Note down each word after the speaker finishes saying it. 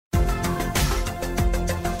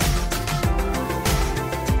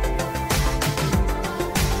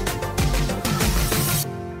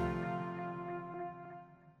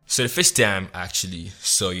So the first time I actually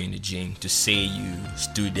saw you in the gym, to say you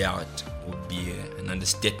stood out would be an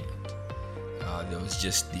understatement. There was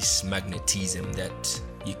just this magnetism that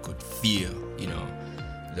you could feel,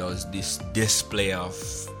 There was this display of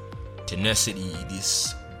tenacity,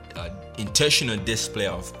 this intentional display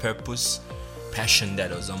of purpose, passion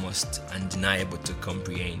that was almost undeniable to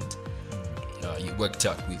comprehend. You worked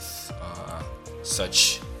out with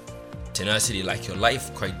such tenacity, like your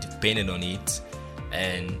life quite depended on it.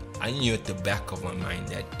 And I knew at the back of my mind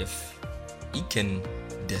that if he can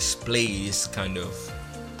display this kind of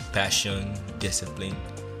passion, discipline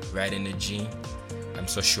right in the gym, I'm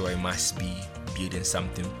so sure he must be building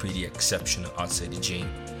something pretty exceptional outside the gym.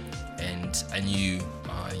 And I knew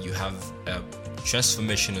you have a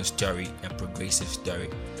transformational story, a progressive story.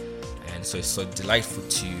 And so it's so delightful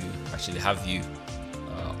to actually have you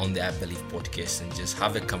on the I Believe podcast and just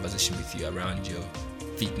have a conversation with you around your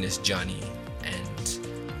fitness journey and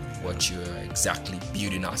what you're exactly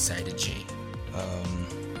building outside the gym.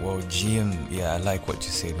 Well, gym, I like what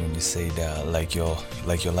you said when you said like your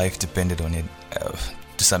life depended on it.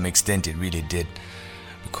 To some extent, it really did,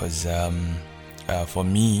 because for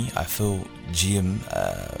me, I feel gym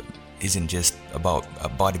isn't just about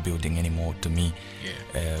bodybuilding anymore. To me,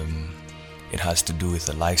 it has to do with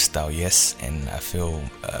a lifestyle, yes, and I feel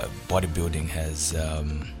bodybuilding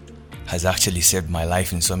has actually saved my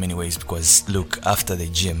life in so many ways, because look, after the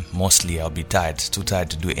gym, mostly I'll be too tired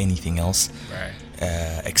to do anything else, right,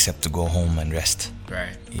 except to go home and rest.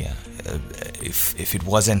 Right. Yeah. If it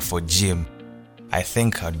wasn't for gym, I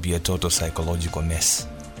think I'd be a total psychological mess.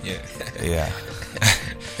 Yeah. Yeah.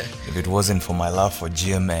 If it wasn't for my love for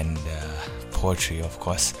gym and poetry, of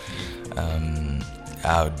course,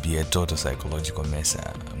 I would be a total psychological mess.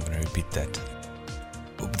 I'm going to repeat that.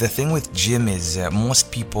 The thing with gym is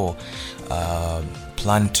most people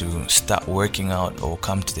plan to start working out or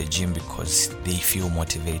come to the gym because they feel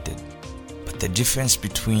motivated. But the difference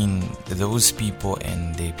between those people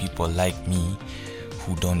and the people like me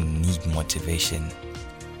who don't need motivation,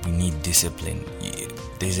 we need discipline.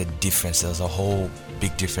 There's a difference. There's a whole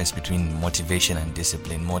big difference between motivation and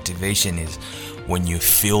discipline. Motivation is when you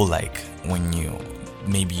feel like, when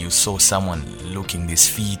maybe you saw someone looking this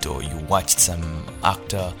fit, or you watched some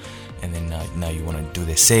actor and then now you want to do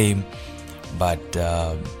the same. But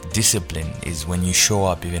discipline is when you show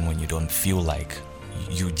up even when you don't feel like.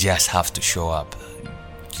 You just have to show up.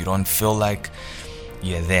 You don't feel like,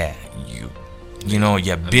 you're there.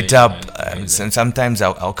 You're beat up. And sometimes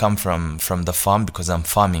I'll come from the farm because I'm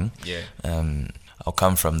farming. Yeah. I'll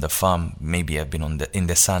come from the farm. Maybe I've been in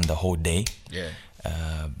the sun the whole day. Yeah.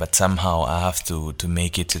 But somehow I have to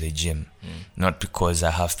make it to the gym. Not because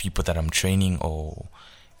I have people that I'm training,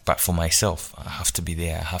 but for myself. I have to be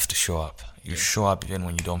there. I have to show up. You show up even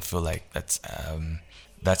when you don't feel like.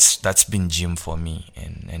 That's been gym for me,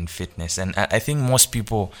 and fitness. And I think most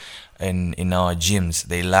people in our gyms,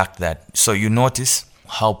 they lack that. So you notice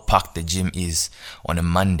how packed the gym is on a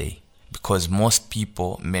Monday, because most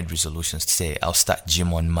people made resolutions to say, I'll start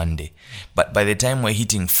gym on Monday. But by the time we're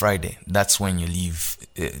hitting Friday, that's when you leave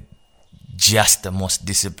just the most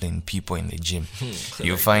disciplined people in the gym.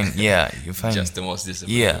 You find just the most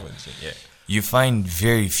disciplined people in the gym. Yeah. You find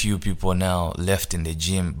very few people now left in the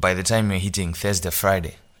gym by the time you're hitting Thursday,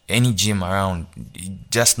 Friday. Any gym around,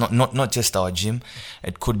 just not just our gym.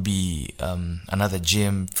 It could be another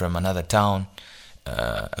gym from another town,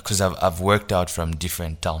 because I've worked out from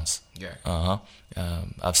different towns. Yeah.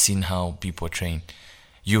 I've seen how people train.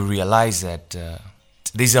 You realize that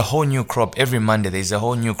there's a whole new crop every Monday. There's a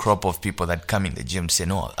whole new crop of people that come in the gym, say,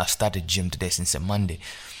 "No, I've started gym today since a Monday."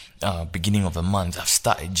 Beginning of the month, I've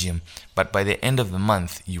started gym. But by the end of the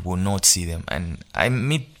month, you will not see them. And I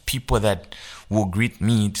meet people that will greet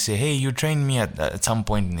me to say, "Hey, you trained me at some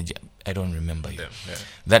point in the gym." I don't remember you. Yeah.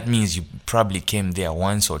 That means you probably came there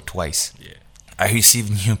once or twice. Yeah. I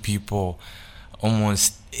receive new people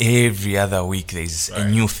almost every other week. There's a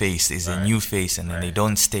new face. And then they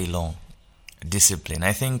don't stay long. Discipline.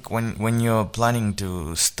 I think when you're planning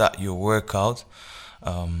to start your workout,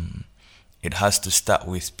 it has to start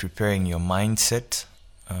with preparing your mindset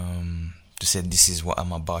to say, this is what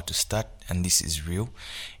I'm about to start, and this is real.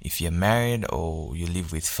 If you're married or you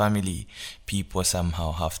live with family, people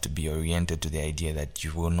somehow have to be oriented to the idea that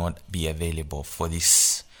you will not be available for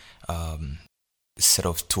this set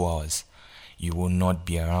of 2 hours. You will not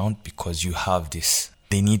be around because you have this.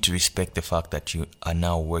 They need to respect the fact that you are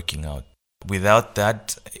now working out. Without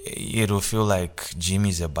that, it'll feel like gym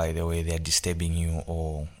is by the way they're disturbing you,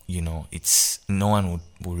 or it's no one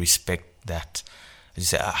will respect that. You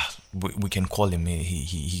say, we can call him.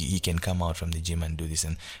 He can come out from the gym and do this.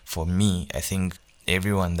 And for me, I think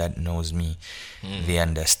everyone that knows me, they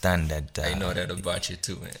understand that. I know that about you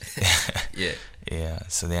too, man. Yeah. Yeah,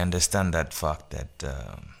 so they understand that fact that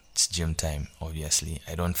it's gym time. Obviously,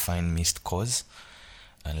 I don't find missed calls,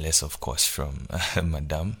 unless of course from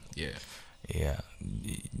Madame. Yeah. Yeah,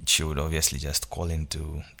 she would obviously just call in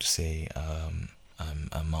to say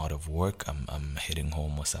I'm out of work, I'm heading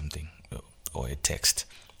home or something, or a text.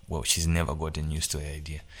 Well, she's never gotten used to the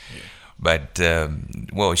idea. Yeah. But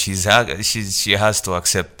well, she has to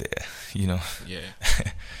accept it, you know. Yeah.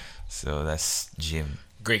 So that's gym.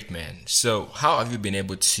 Great, man. So how have you been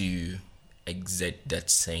able to exert that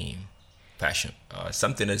same passion?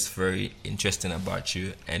 Something that's very interesting about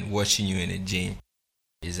you and watching you in the gym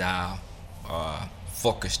is how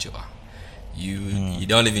focused you are. You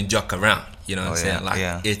don't even joke around. You know what I'm saying?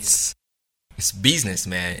 Like it's business,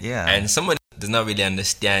 man. Yeah. And someone does not really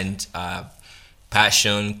understand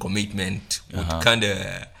passion, commitment would kind of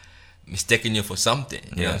mistaken you for something.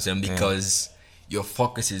 You know what I'm saying? Because your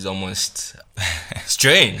focus is almost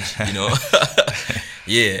strange. You know?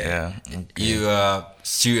 Yeah. Okay. You are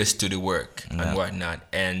serious to the work and whatnot.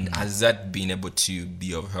 And has that been able to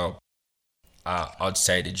be of help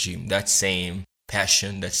outside the gym? That same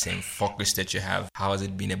passion, that same focus that you have, how has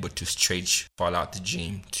it been able to stretch fall out the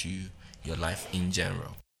gym to your life in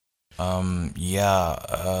general?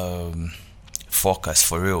 Focus,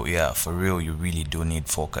 for real. You really do need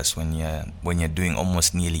focus when you're doing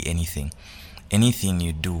almost nearly anything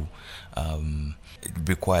you do. It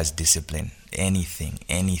requires discipline. Anything.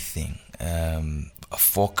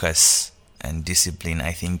 Focus and discipline,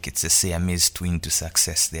 I think it's a Siamese twin to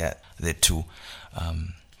success. They're the two.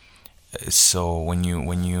 So when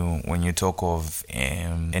you talk of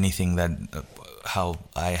anything that how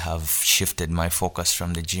I have shifted my focus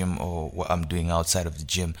from the gym or what I'm doing outside of the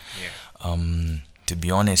gym, to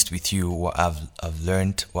be honest with you, what I've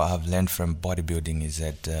learned from bodybuilding is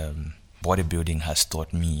that bodybuilding has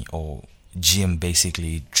taught me, or gym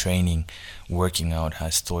basically training, working out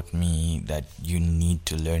has taught me that you need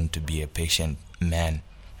to learn to be a patient man,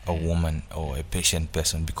 a woman, or a patient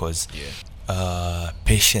person, because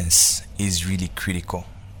patience is really critical.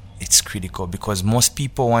 It's critical because most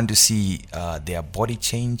people want to see their body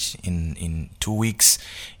change in 2 weeks.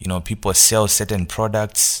 You know, people sell certain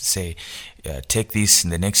products, say, take this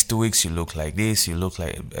in the next 2 weeks, you look like this, you look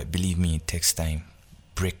like, believe me, it takes time,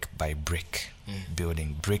 brick by brick,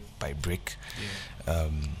 building brick by brick.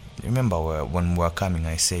 Remember when we were coming,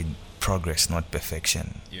 I said progress, not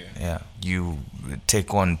perfection. You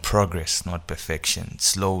take on progress, not perfection,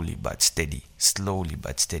 slowly but steady,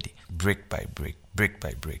 brick by brick.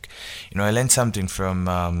 You know, I learned something from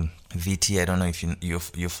VT. I don't know if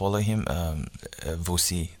you follow him,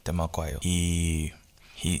 Vusi Temakwayo.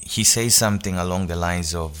 He says something along the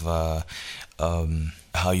lines of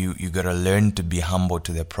how you gotta learn to be humble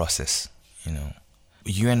to the process. You know,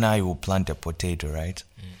 you and I will plant a potato, right?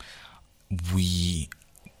 We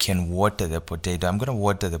can water the potato. I'm gonna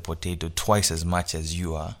water the potato twice as much as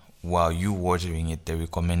you are, while you watering it the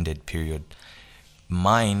recommended period.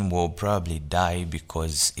 Mine will probably die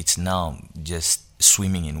because it's now just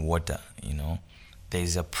swimming in water. You know,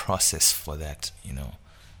 there's a process for that. You know,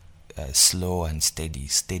 slow and steady.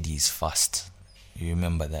 Steady is fast. You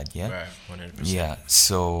remember that, yeah? Right, 100%. Yeah.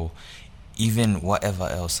 So even whatever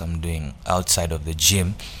else I'm doing outside of the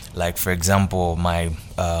gym, like for example, my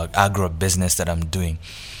agro business that I'm doing,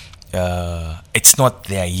 it's not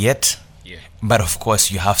there yet. Yeah. But of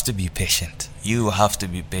course, you have to be patient.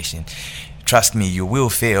 Trust me, you will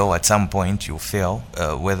fail at some point. You'll fail,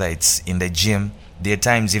 whether it's in the gym. There are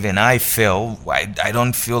times even I fail. I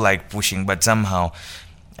don't feel like pushing, but somehow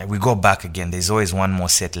we go back again. There's always one more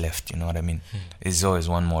set left. You know what I mean? There's always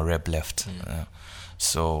one more rep left.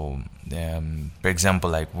 So, for example,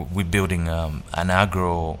 like we're building an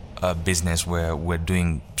agro business where we're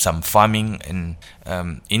doing some farming, and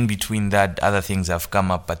in between that, other things have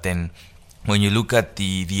come up. But then, when you look at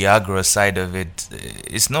the agro side of it,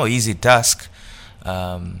 it's no easy task.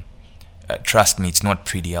 Trust me, it's not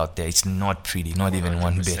pretty out there. It's not pretty, not even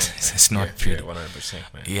one bit. It's not pretty. 100%,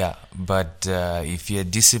 man. Yeah, but if you're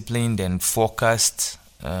disciplined and focused,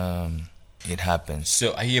 it happens.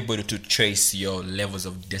 So are you able to trace your levels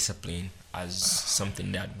of discipline as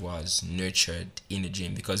something that was nurtured in the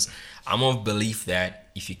gym? Because I'm of belief that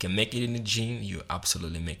if you can make it in the gym, you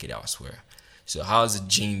absolutely make it elsewhere. So how has the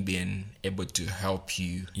gym been able to help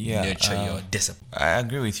you nurture your discipline? I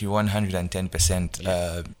agree with you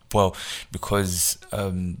 110%. Well, because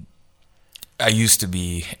I used to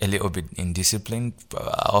be a little bit indisciplined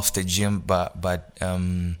off the gym, but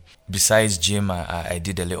besides gym, I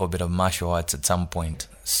did a little bit of martial arts at some point.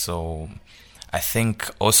 So I think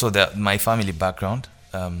also that my family background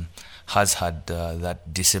has had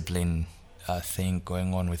that discipline thing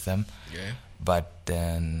going on with them. Yeah. But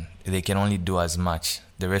then they can only do as much.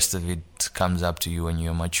 The rest of it comes up to you when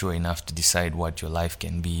you're mature enough to decide what your life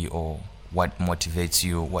can be, or what motivates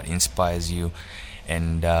you, what inspires you.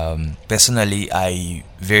 And personally, I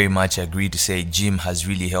very much agree to say gym has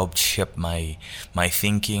really helped shape my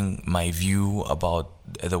thinking, my view about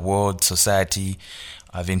the world, society.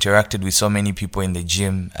 I've interacted with so many people in the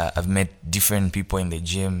gym. I've met different people in the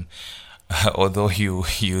gym. Although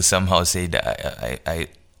you somehow say that I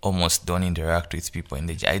almost don't interact with people in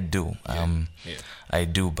the gym. I do. I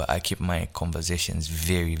do, but I keep my conversations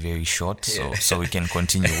very, very short, so we can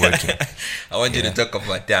continue working. I want you to talk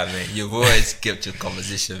about that, man. You've always kept your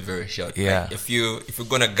conversation very short. Yeah. Like if you're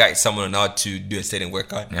gonna guide someone on how to do a certain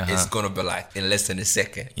workout, it's gonna be like in less than a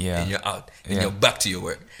second, and you're out, and you're back to your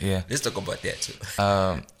work. Yeah. Let's talk about that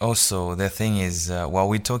too. Also, the thing is, while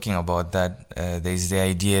we're talking about that, there's the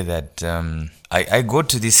idea that I go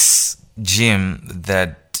to this gym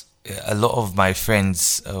that a lot of my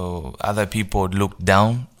friends or other people look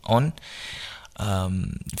down on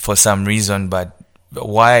for some reason. But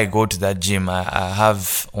why I go to that gym, I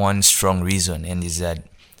have one strong reason, and is that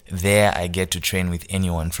there I get to train with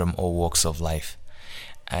anyone from all walks of life.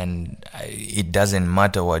 And it doesn't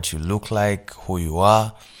matter what you look like, who you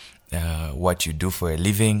are, what you do for a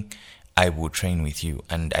living, I will train with you.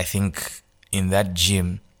 And I think in that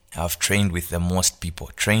gym, I've trained with the most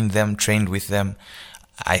people. Trained with them.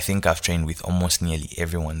 I think I've trained with almost nearly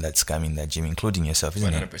everyone that's come in that gym, including yourself,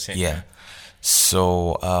 isn't 100%, it? Yeah.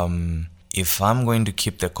 So if I'm going to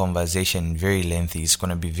keep the conversation very lengthy, it's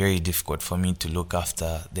going to be very difficult for me to look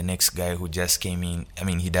after the next guy who just came in. I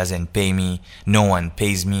mean, he doesn't pay me. No one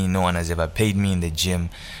pays me. No one has ever paid me in the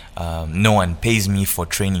gym. No one pays me for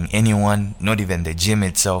training anyone, not even the gym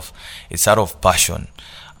itself. It's out of passion.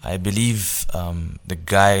 I believe the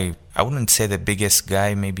guy, I wouldn't say the biggest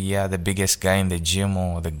guy, maybe the biggest guy in the gym,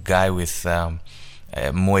 or the guy with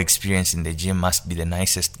more experience in the gym must be the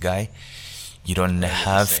nicest guy. You don't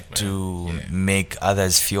have to make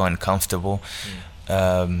others feel uncomfortable.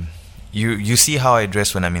 You see how I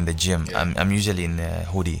dress when I'm in the gym. I'm usually in a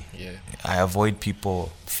hoodie. I avoid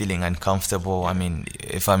people feeling uncomfortable. I mean,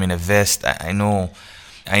 if I'm in a vest, I know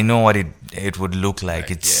what it would look like.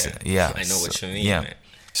 It's I know what you mean. Man.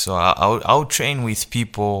 So I'll train with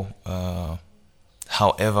people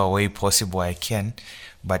however way possible I can,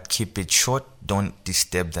 but keep it short. Don't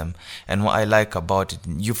disturb them. And what I like about it,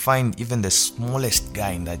 you find even the smallest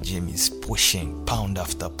guy in that gym is pushing pound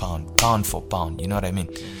after pound, pound for pound. You know what I mean?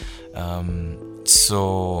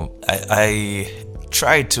 So I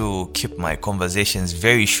try to keep my conversations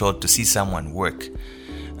very short to see someone work.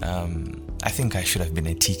 I think I should have been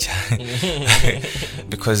a teacher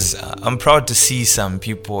because I'm proud to see some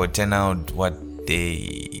people turn out what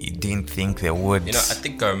they didn't think they would. You know, I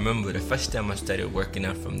think I remember the first time I started working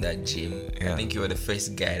out from that gym. I think you were the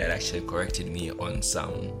first guy that actually corrected me on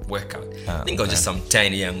some workout. I think I was just some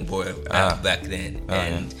tiny young boy back then,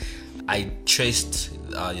 and I traced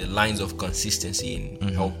the lines of consistency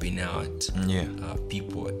in helping out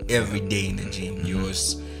people every day in the gym.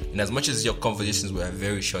 And as much as your conversations were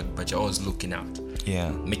very short, but you're always looking out,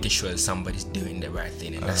 making sure that somebody's doing the right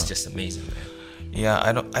thing, and that's just amazing, man. Yeah,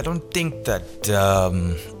 I don't think that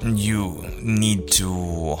you need to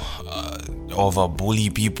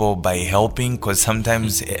overbully people by helping, because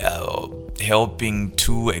sometimes helping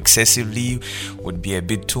too excessively would be a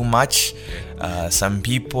bit too much. Some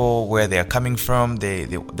people, where they're coming from, they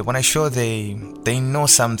want to show they know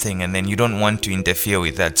something, and then you don't want to interfere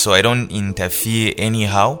with that. So I don't interfere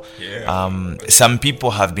anyhow. Some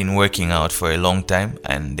people have been working out for a long time,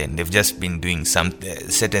 and then they've just been doing some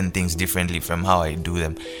certain things differently from how I do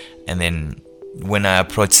them. And then when I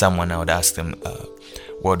approach someone, I would ask them,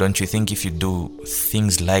 well, don't you think if you do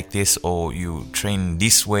things like this, or you train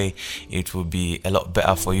this way, it will be a lot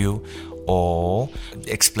better for you? Or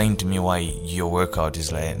explain to me why your workout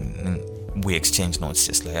is like, we exchange notes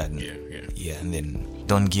just like that. And then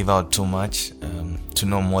don't give out too much. To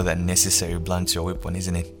know more than necessary blunts your weapon,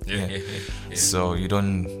 isn't it? So you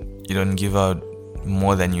don't give out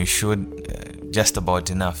more than you should, just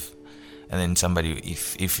about enough. And then somebody,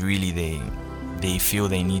 if really they feel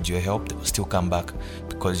they need your help, they'll still come back,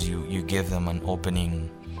 because you gave them an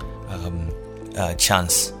opening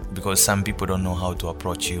chance. Because some people don't know how to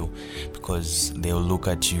approach you, because they'll look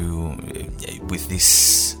at you with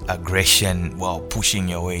this aggression while pushing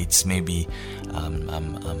your weights. Maybe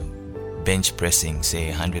I'm bench pressing, say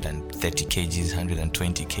 130 kgs,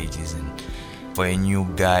 120 kgs, and for a new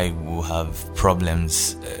guy who have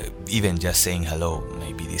problems, even just saying hello.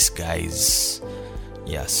 Maybe this guy is,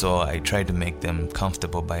 so I try to make them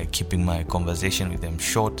comfortable by keeping my conversation with them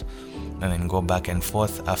short, and then go back and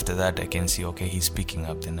forth. After that, I can see, okay, he's picking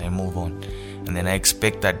up, then I move on, and then I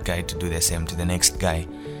expect that guy to do the same to the next guy,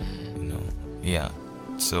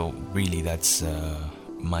 so really that's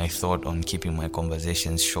my thought on keeping my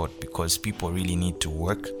conversations short, because people really need to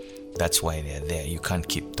work. That's why they're there. You can't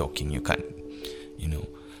keep talking, you can't,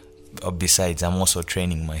 besides, I'm also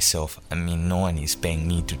training myself. I mean, no one is paying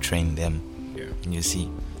me to train them. You see.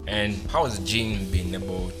 And how has the gym been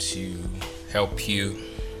able to help you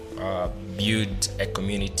build a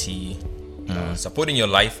community, supporting your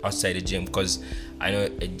life outside the gym? Because I know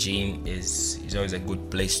a gym is always a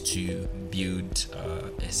good place to build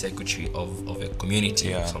a circuitry of a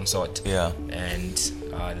community of some sort. And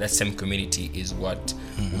that same community is what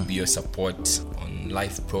will be your support on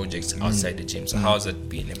life projects outside the gym. So how has that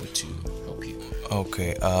been able to help you?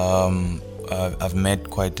 Okay, I've met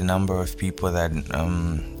quite a number of people that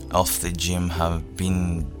off the gym have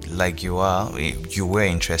been like you were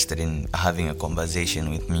interested in having a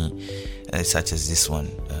conversation with me, such as this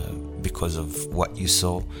one, because of what you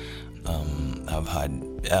saw. I've had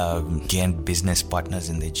gained business partners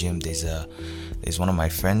in the gym. There's one of my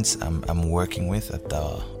friends I'm working with at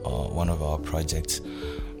one of our projects.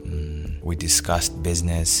 We discussed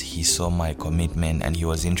business. He saw my commitment and he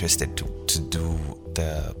was interested to do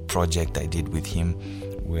the project I did with him.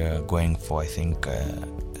 We're going for, I think,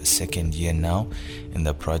 second year now in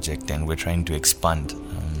the project, and we're trying to expand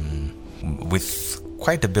with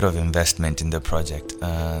quite a bit of investment in the project.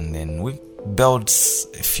 And then we've built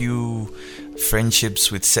a few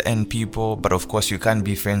friendships with certain people, but of course you can't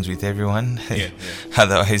be friends with everyone.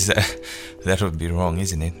 Otherwise that would be wrong,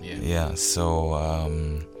 isn't it? So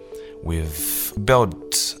we've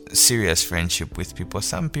built serious friendship with people.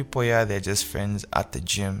 Some people, they're just friends at the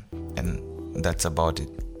gym, and that's about it.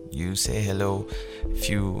 You say hello,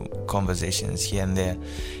 few conversations here and there,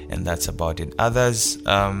 and that's about it. Others,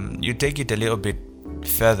 you take it a little bit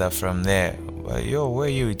further from there. Yo, where are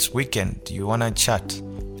you? It's weekend. You wanna chat?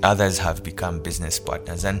 Others have become business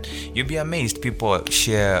partners, and you'll be amazed. People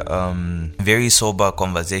share very sober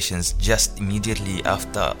conversations just immediately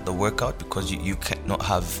after the workout, because you cannot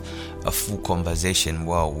have a full conversation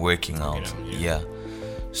while working out.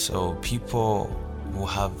 So people will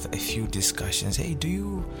have a few discussions. Hey, do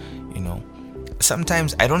you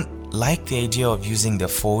sometimes I don't like the idea of using the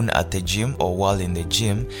phone at the gym or while in the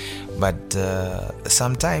gym, but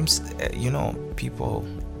sometimes people,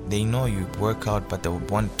 they know you work out, but they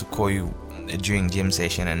want to call you during gym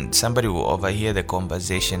session, and somebody will overhear the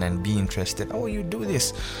conversation and be interested. Oh, you do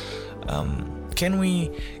this.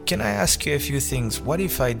 Can I ask you a few things? What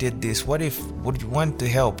if I did this? Would you want to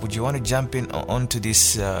help? Would you want to jump in onto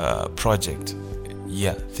this project?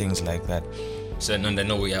 Things like that. So Nonde, I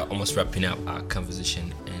know we are almost wrapping up our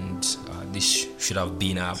conversation, and this should have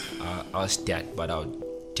been our start, but I'll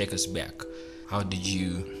take us back. How did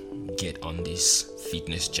you get on this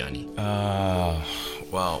fitness journey?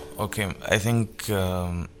 Wow. Okay. I think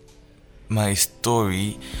my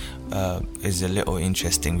story is a little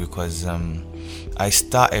interesting, because I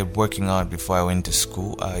started working out before I went to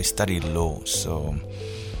school. I studied law, so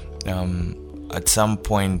at some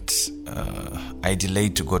point I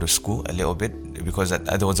delayed to go to school a little bit, because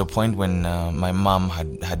there was a point when my mom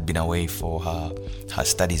had been away for her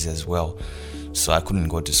studies as well, so I couldn't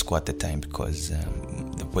go to school at the time, because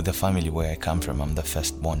with the family where I come from, I'm the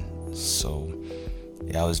firstborn. So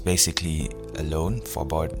I was basically alone for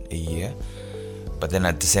about a year. But then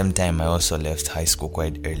at the same time, I also left high school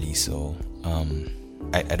quite early, so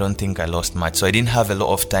I don't think I lost much. So I didn't have a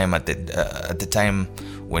lot of time at the time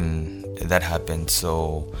when that happened.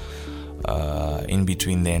 So in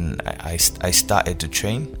between then, I started to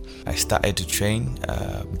train.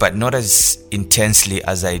 But not as intensely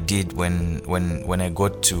as I did when I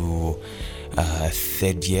got to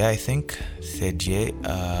third year.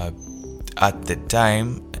 At the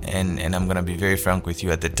time, and I'm gonna be very frank with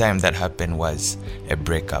you, at the time that happened was a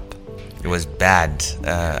breakup. It was bad.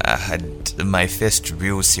 I had my first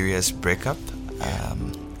real serious breakup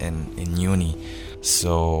in uni,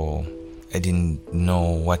 so I didn't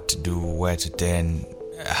know what to do, where to turn,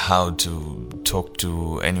 how to talk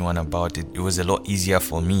to anyone about it. It was a lot easier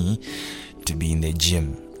for me to be in the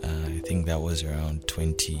gym. I think that was around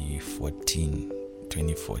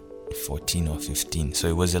 2014 or 15. So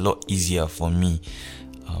it was a lot easier for me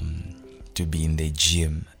to be in the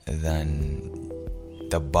gym than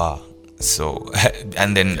the bar. So,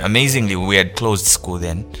 and then amazingly, we had closed school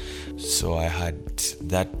then. So I had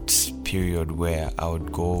that period where I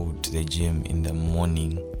would go to the gym in the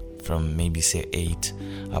morning from maybe say 8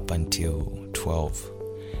 up until 12.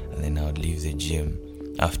 And then I would leave the gym.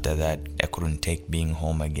 After that, I couldn't take being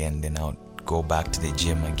home again. Then I would go back to the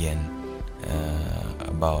gym again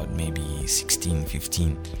about maybe 16,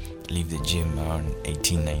 15. Leave the gym around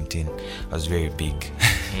 18, 19. I was very big.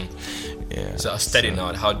 Yeah. So studying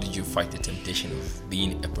out, how did you fight the temptation of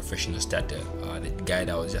being a professional starter? The guy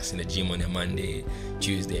that was just in the gym on a Monday,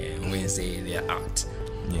 Tuesday, and Wednesday, they're out.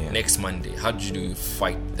 Yeah. Next Monday, how did you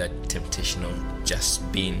fight that temptation of just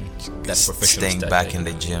being that professional staying starter? back in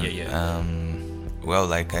the gym? Yeah. Well,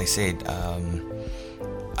 like I said,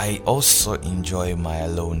 I also enjoy my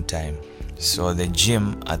alone time. So the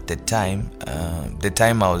gym at the time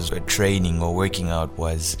I was training or working out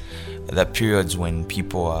was the periods when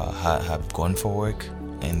people have gone for work,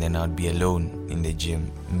 and then I'd be alone in the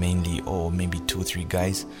gym, mainly, or maybe 2-3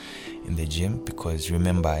 guys in the gym, because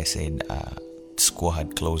remember I said school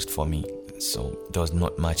had closed for me, so there was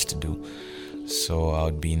not much to do. So I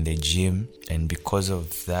would be in the gym, and because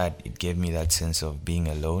of that, it gave me that sense of being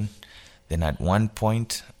alone. Then at one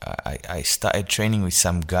point, I started training with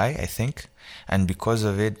some guy, I think, and because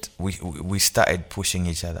of it, we started pushing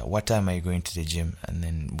each other. What time are you going to the gym? And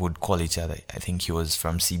then would call each other. I think he was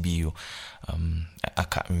from CBU. I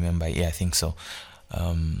can't remember. Yeah, I think so.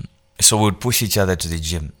 So we would push each other to the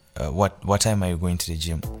gym. What time are you going to the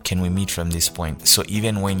gym? Can we meet from this point? So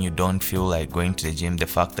even when you don't feel like going to the gym, the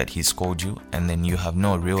fact that he's called you, and then you have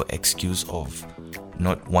no real excuse of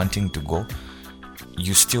not wanting to go,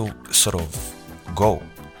 you still sort of go.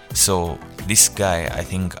 So this guy, I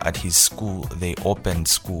think at his school, they opened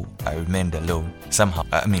school. I remained alone somehow.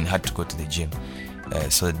 Had to go to the gym.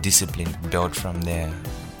 So the discipline built from there.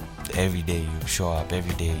 Every day you show up.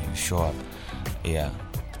 Every day you show up. Yeah,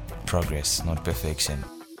 progress, not perfection.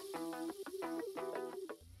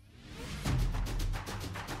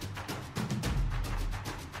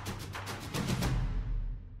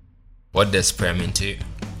 What does prayer mean to you?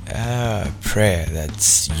 Prayer,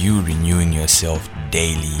 that's you renewing yourself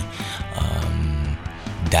daily,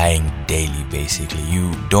 dying daily, basically.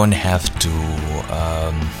 You don't have to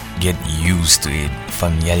get used to it,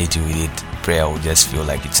 familiarity with it. Prayer will just feel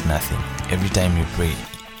like it's nothing. Every time you pray,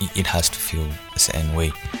 it has to feel a certain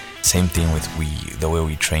way. Same thing with the way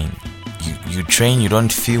we train. You train, you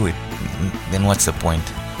don't feel it, then what's the point?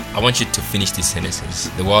 I want you to finish these sentences.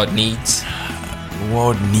 The world needs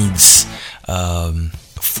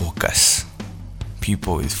focus.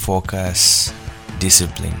 People with focus,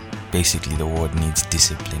 discipline. Basically, the world needs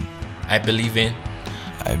discipline. I believe in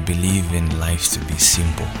life to be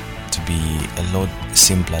simple, to be a lot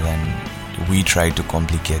simpler than we try to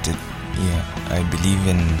complicate it. Yeah, I believe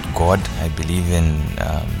in God. I believe in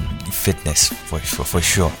fitness for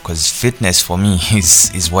sure. Because fitness for me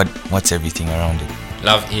is what's everything around it.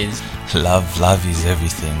 Love is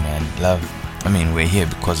everything, man. Love. We're here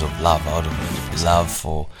because of love, out of love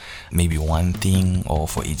for maybe one thing or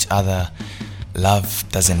for each other. Love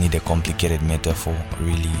doesn't need a complicated metaphor,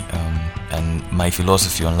 really. And my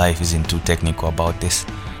philosophy on life isn't too technical about this.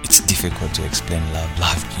 It's difficult to explain love.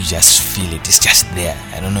 Love, you just feel it. It's just there.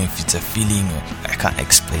 I don't know if it's a feeling or I can't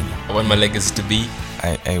explain it. I want my legacy to be?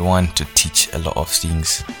 I want to teach a lot of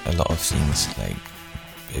things.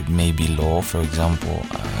 Like maybe law, for example.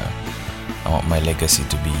 I want my legacy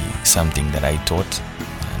to be something that I taught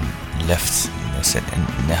and left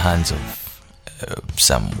in the hands of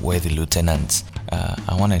some worthy lieutenants.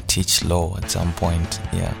 I want to teach law at some point,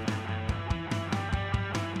 yeah.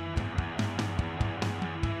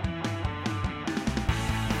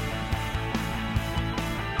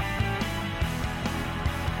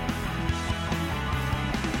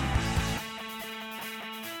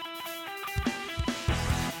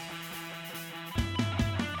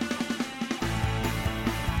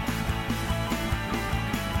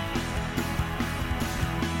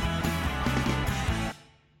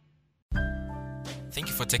 Thank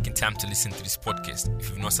you for taking time to listen to this podcast. If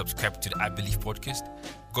you've not subscribed to the I Believe podcast,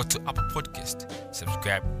 go to Apple Podcast,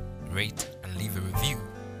 subscribe, rate, and leave a review.